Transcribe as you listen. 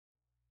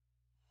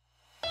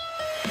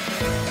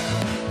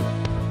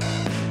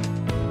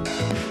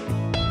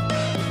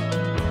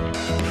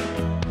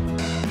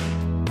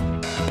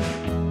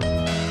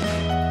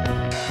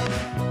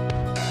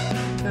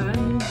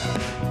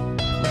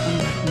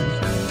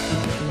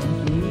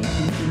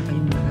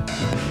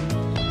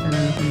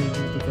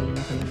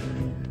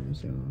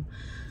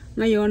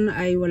Ngayon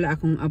ay wala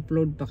akong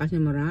upload pa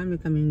kasi marami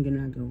kaming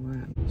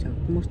ginagawa. So,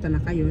 kumusta na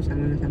kayo?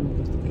 Sana nasa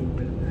mabuti kayong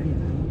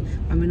kalagayan.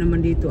 Kami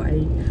naman dito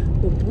ay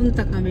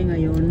pupunta kami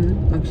ngayon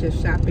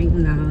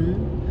magsa-shopping ng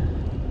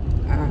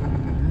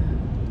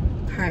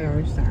hire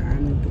sa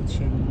aming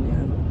kitchen. We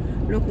are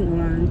looking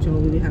around, so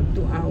we have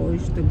 2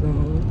 hours to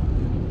go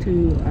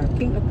to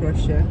King of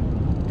Prussia.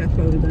 That's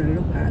where we're gonna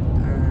look at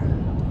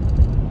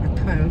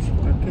tiles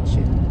for our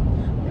kitchen.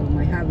 So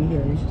my hubby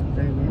here is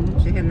driving.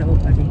 Say hello,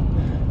 buddy.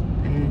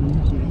 And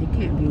he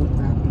can't be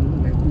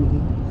talking like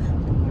me.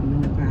 So I'm in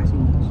the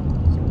passenger.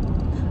 So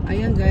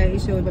ayan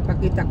guys, so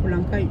papakita ko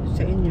lang kayo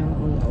sa inyo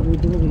what we're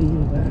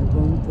doing. We're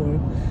going for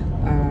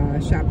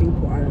shopping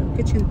for our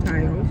kitchen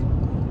tiles,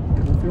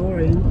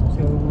 flooring,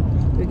 so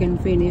we can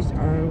finish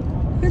our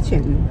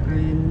kitchen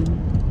and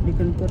we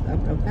can put up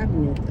our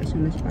cabinet as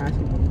soon as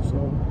possible. So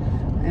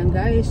and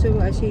guys,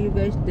 so I see you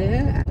guys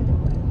there.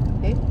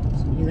 Okay,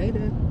 see you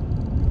later.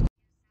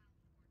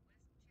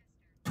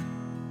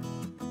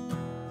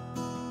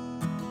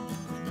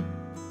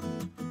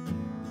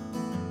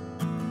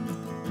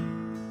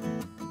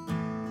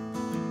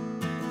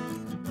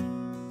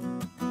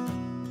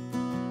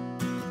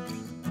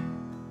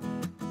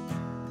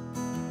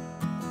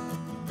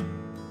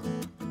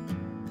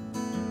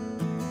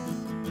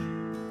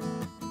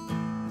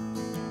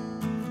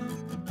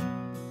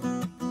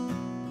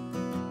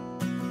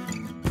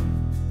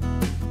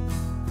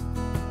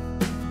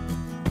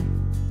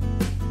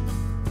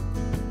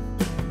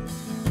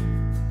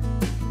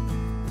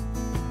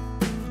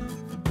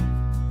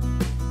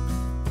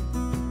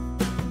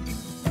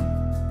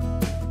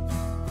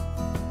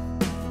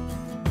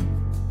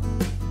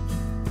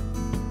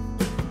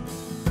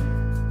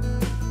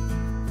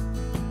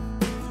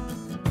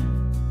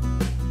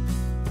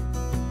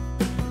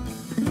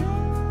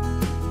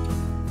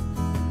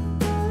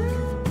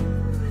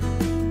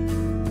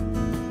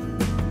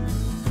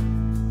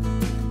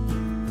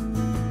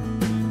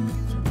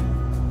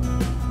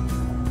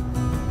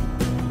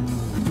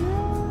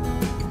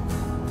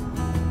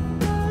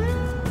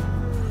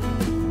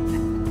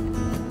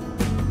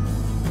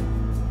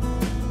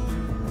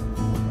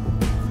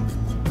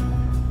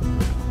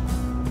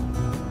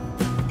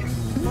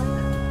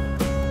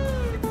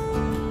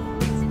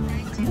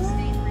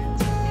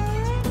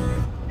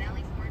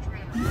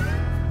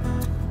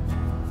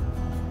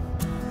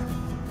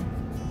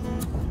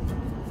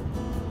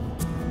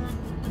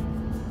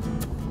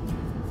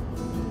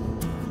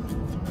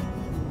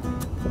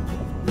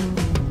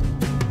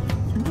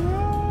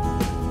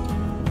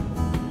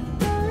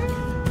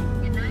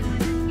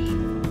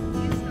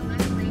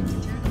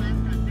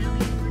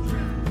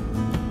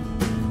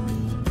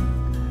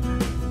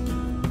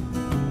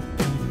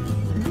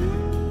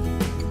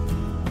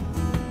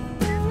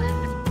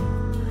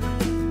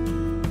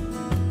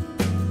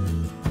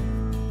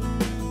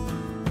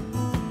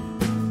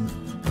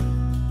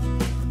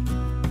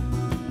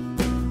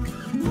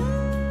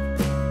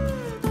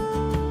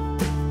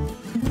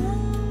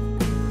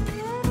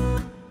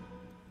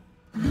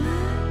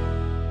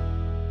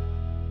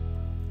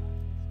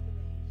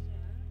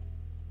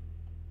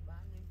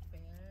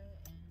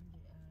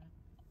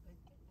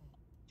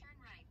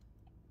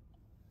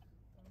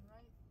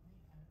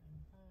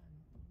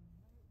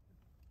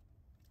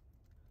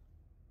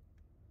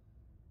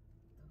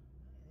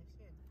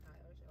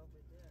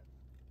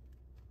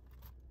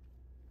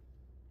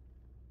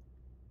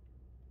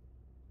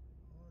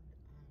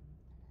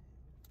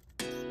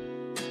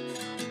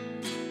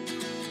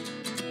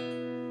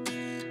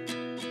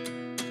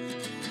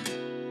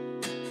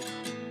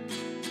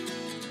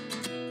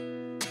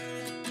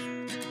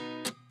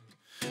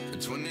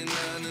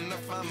 And I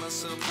find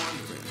myself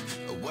wondering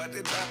what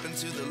did happen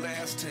to the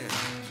last 10.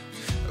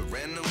 I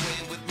ran away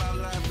with my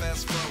life,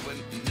 fast forward,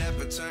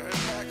 never turn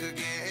back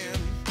again.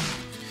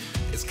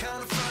 It's kind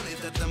of funny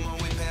that the more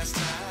we pass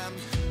time,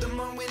 the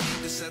more we need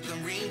to set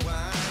them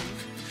rewind.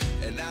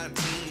 And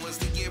 19 was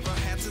the year I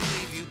had to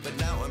leave you, but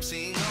now I'm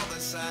seeing all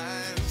the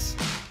signs.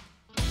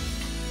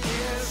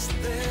 Is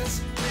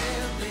this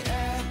really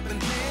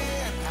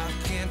happening? I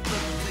can't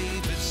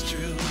believe it's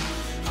true.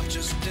 I'm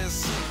just as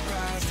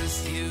surprised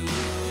as you.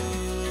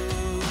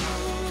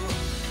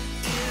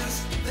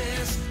 Is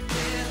this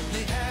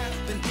really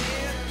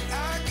happening?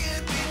 I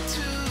can't be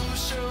too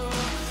sure,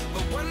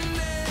 but one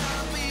day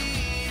I'll be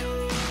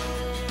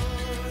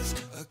yours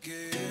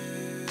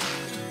again.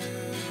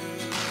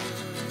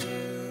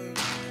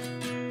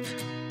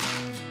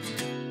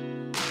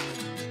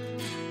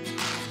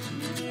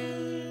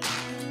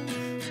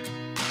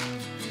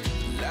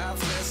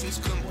 Life lessons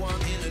come 1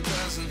 in a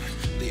dozen.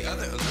 The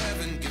other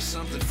 11 get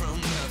something from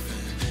nothing.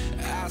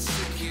 I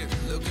sit here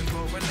looking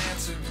for an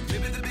answer.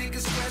 Maybe the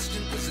biggest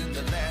question was in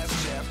the last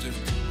chapter.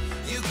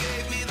 You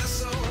gave me the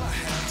soul I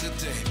have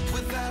today.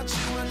 Without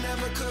you I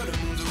never could have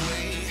moved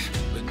away.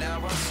 But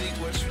now I see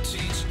what you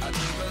teach. I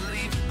do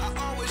believe I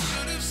always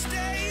should have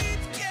stayed.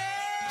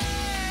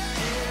 Yeah.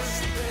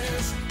 Is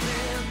this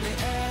really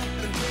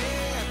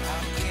happening?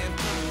 I can't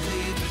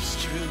believe it's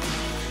true.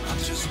 I'm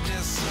just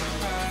as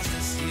surprised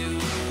as you.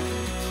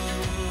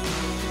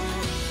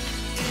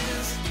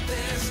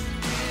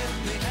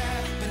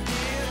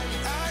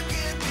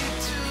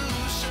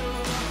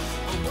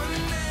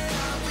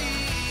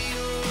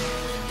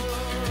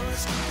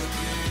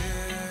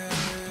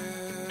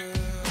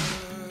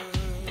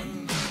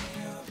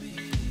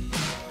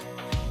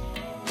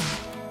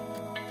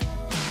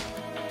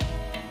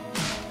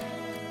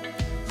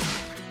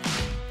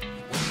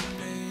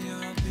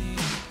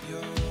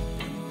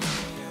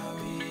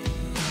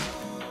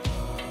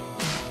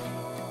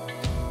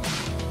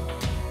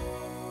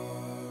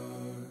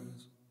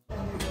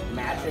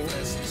 matching, which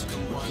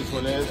this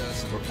one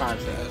is, or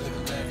contrast.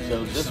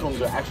 So this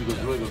one actually goes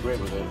really great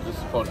with it. This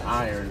is called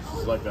iron.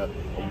 This is like a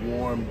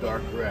warm,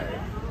 dark gray.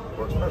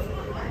 Works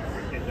perfectly.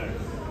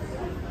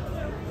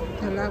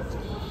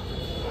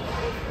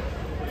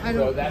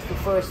 So that's the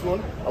first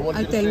one.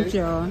 I thank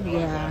you.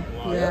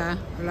 Yeah,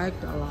 I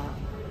liked it a lot.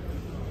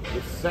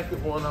 The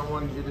second one I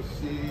wanted you to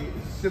see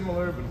is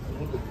similar, but it's a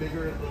little bit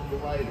bigger and a little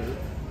lighter.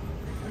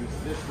 It's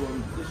this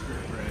one,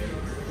 District Gray,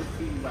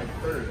 15 by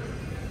 30.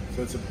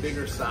 So it's a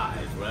bigger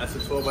size. Well, that's a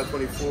 12 by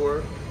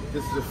 24.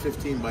 This is a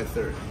 15 by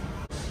 30.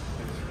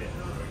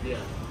 Yeah.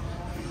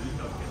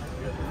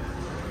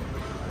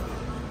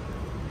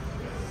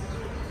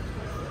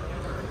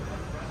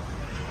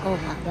 Oh,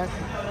 that's...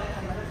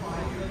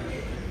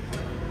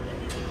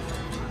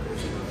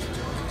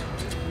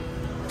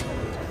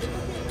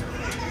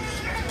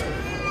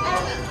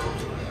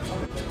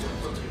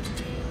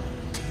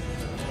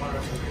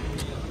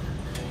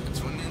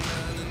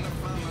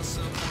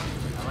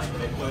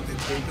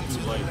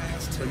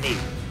 For me.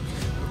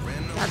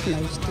 That's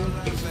nice too.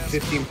 It's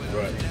 15,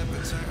 right.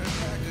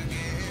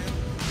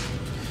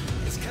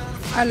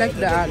 I like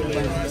the other one.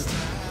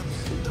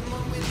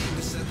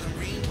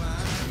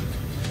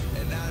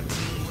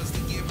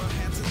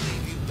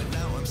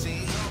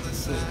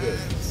 Good.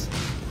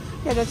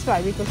 Yeah, that's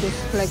right, because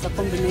it's like a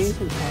combination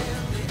of It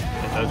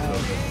does go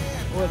good.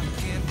 wood.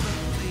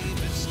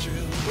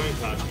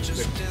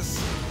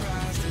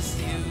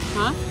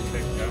 Huh?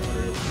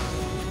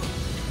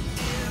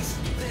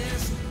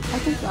 I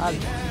think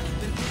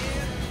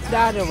the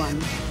other one.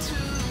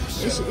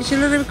 It's a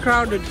little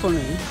crowded for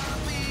me.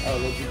 Oh, a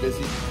little too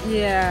busy?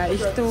 Yeah,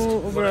 it's too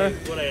over.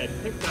 What I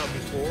had picked out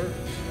before.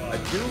 I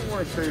do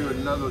want to show you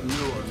another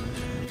new one.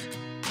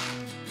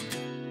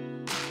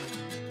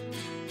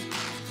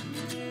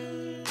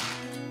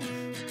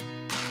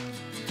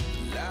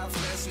 Life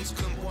lessons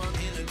come one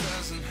in a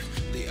dozen.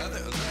 The other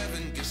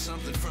 11 get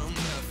something from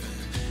nothing.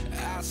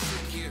 I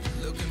sit here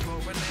looking for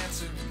an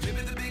answer.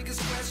 Maybe the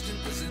biggest question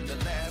was in the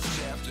last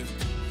chapter.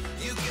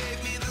 You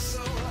gave me the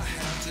soul I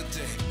have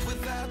today.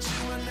 Without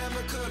you I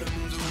never could have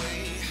moved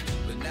away.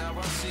 But now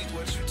I seek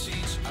what you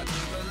teach. I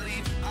do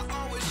believe I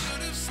always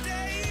should have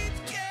stayed.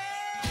 Yeah.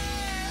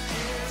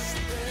 Is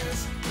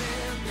this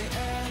really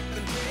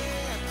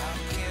happening? I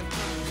can't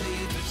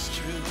believe it's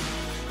true.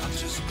 I'm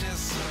just as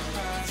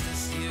surprised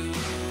as you.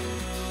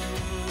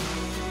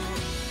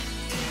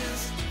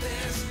 Is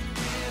this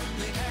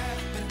really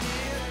happening?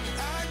 I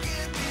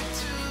can't be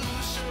too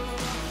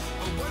sure.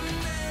 But one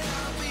day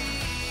I'll be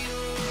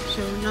yours.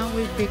 So now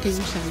we're picking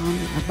some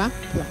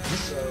backplash.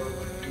 So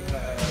you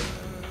have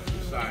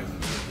two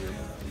sizes here.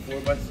 4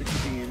 by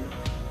 16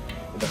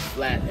 with a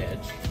flat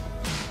edge.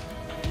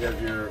 You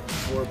have your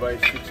 4 by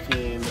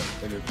 16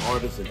 and an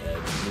artisan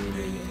edge,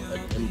 meaning an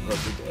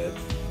imperfect edge.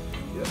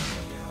 Yep.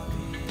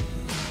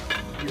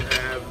 You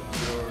have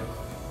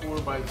your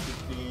 4 by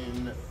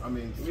 16. I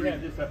mean, Do we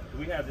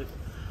have this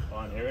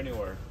on here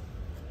anywhere?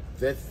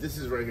 This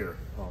is right here.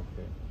 Oh,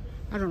 okay.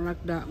 I don't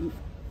like that.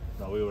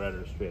 No, we were at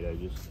our straight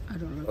edges. I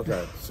don't like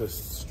Okay, so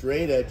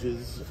straight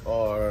edges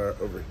are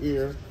over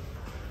here.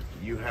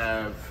 You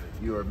have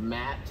your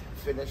matte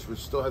finish, which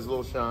still has a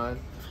little shine,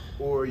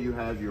 or you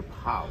have your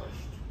polished.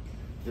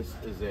 This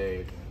is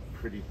a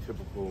pretty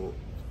typical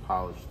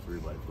polished 3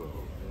 by 12.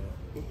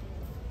 Yeah.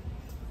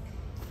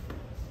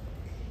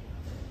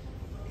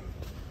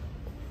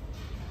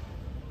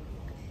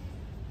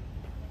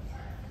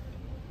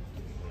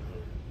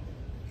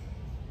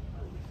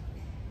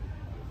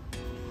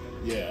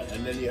 Yeah,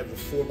 and then you have the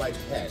 4 by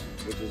 10,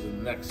 which is the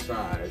next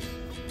size.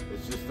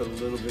 It's just a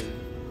little bit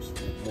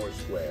more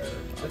square.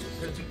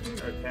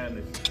 Our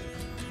canvas.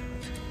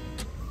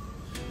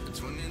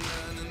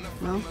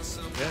 No? Yeah,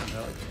 I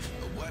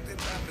like it.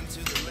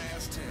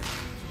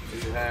 So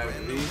you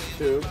have these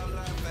two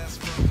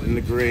in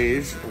the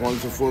grays.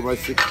 One's a 4 by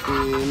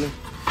 16,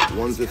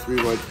 one's a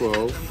 3 by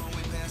 12.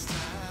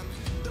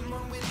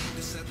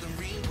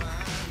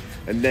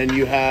 And then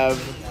you have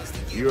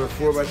your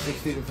 4 by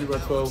 16 and 3 by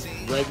 12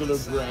 regular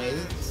gray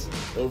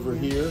over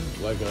here,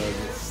 like a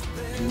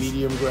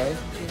medium gray.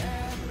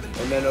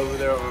 And then over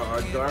there are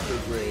our darker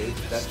grays.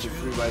 That's your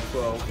 3 by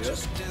 12. Yep.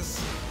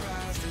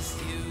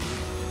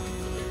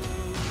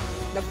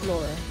 The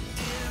floor.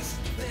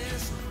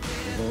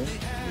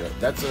 Yeah,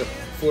 that's a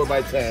 4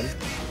 by 10.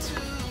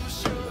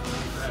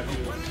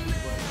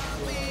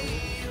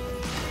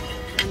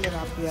 End it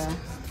up, yeah.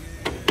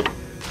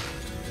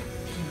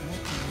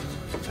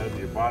 That's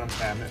your bottom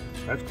cabinet.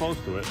 That's close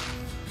to it.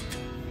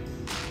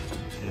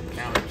 And the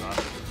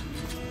countertop.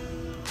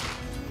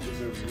 It's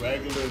a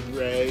regular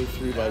gray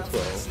 3 by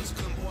 12.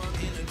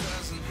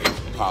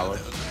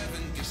 Polished.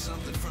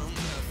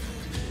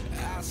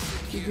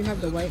 Did you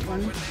have the white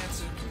one?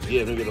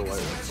 Yeah, let me get a white one.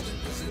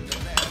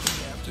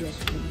 Yes,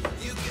 please.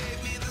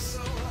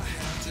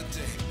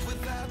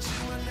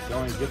 The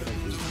only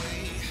difference is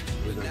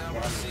with the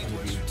cabinet's going to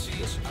be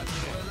different.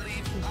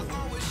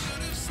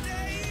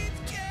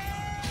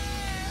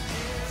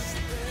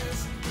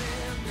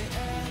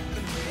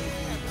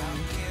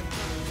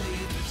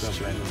 Don't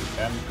blend with the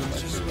cabinet too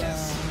much.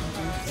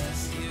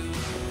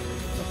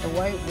 But the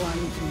white one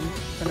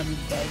is gonna be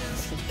dead.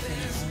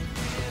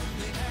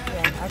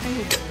 Yeah, I think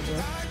we'll go with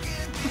this.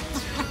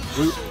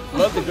 We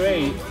love the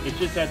gray. It's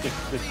just that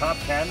the top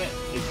cabinet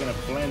is gonna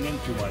blend in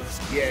too much.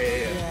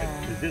 Yeah.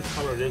 Because this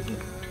color is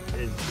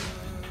too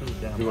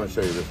damn. We want to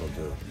show you this one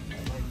too.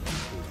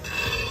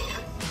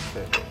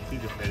 See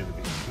the fade of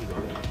it.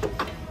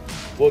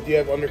 Well, do you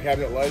have under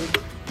cabinet lighting?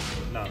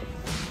 No.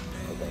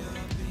 Okay.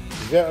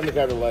 If you have under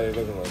cabinet lighting, it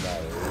doesn't really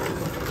matter.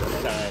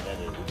 Shine and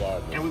it's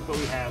dark. And but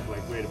we have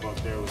like right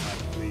above there, we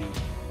have 3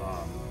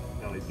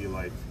 LED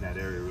lights in that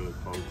area really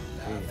close.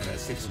 And that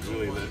 6 is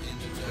really lit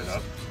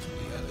up.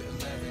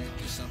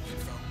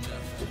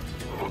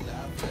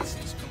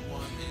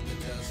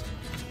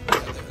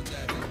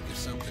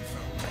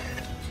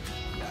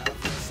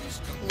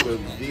 So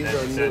these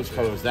are newest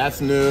colors. That's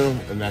new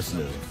and that's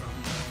new.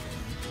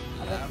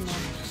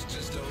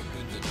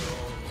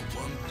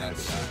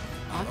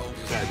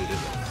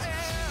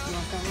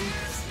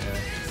 Yeah,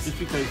 just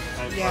because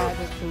Yeah,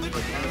 that's true.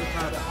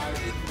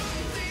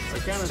 our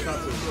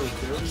countertops are really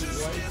dirty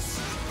white.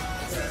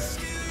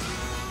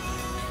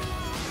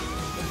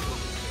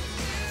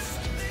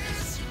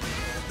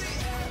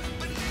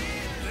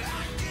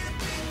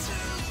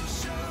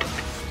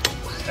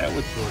 That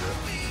would sort of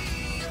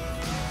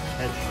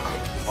head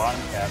the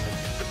bottom cabinet.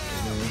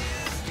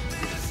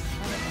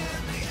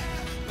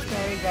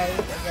 Sorry guys,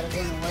 I gotta go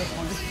in the white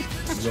one.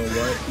 You know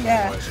what?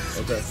 Yeah.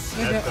 Okay.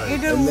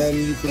 Either And then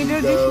you can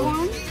either go, this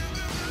one.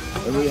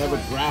 and we have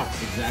a graph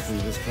exactly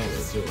this color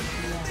too.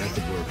 That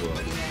could work well.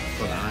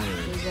 For the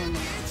iron.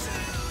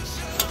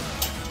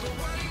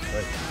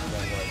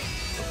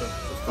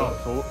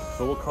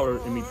 So what color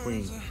in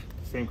between?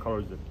 Same color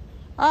as it.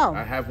 Oh,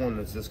 I have one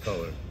that's this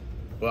color.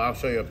 Well, I'll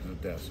show you up to the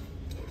desk.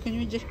 can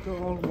you just go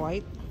all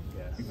white?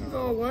 You can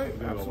go white?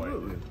 We're gonna go white.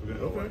 Absolutely. We're gonna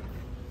go white.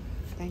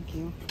 Thank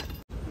you.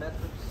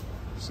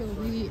 So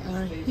we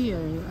are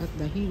here at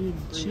the heated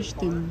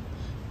system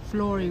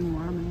flooring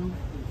warming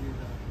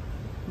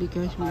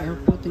because we are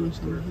putting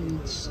some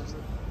heats.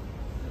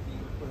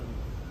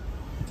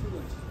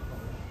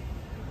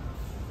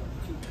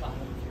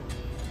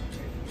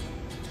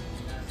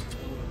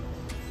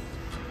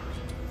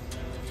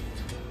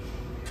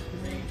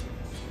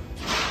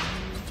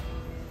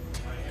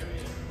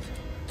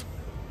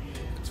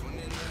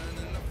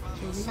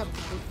 So we have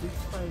to put this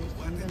first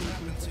and then we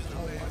can put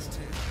our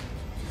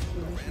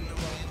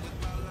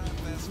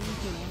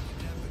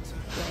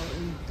go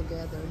in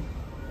together.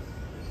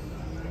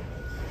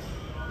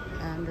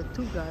 And the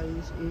 2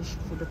 guys is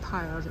for the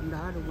tiles and the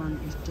other one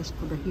is just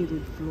for the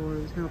heated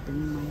floors, helping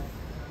him,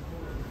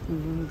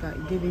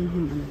 giving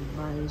him an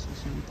advice or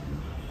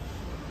something.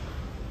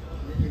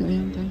 So,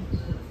 ayan tayo.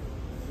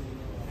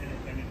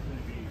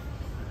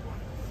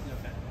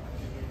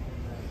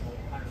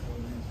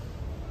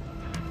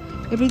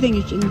 Everything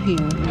is in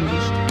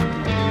here.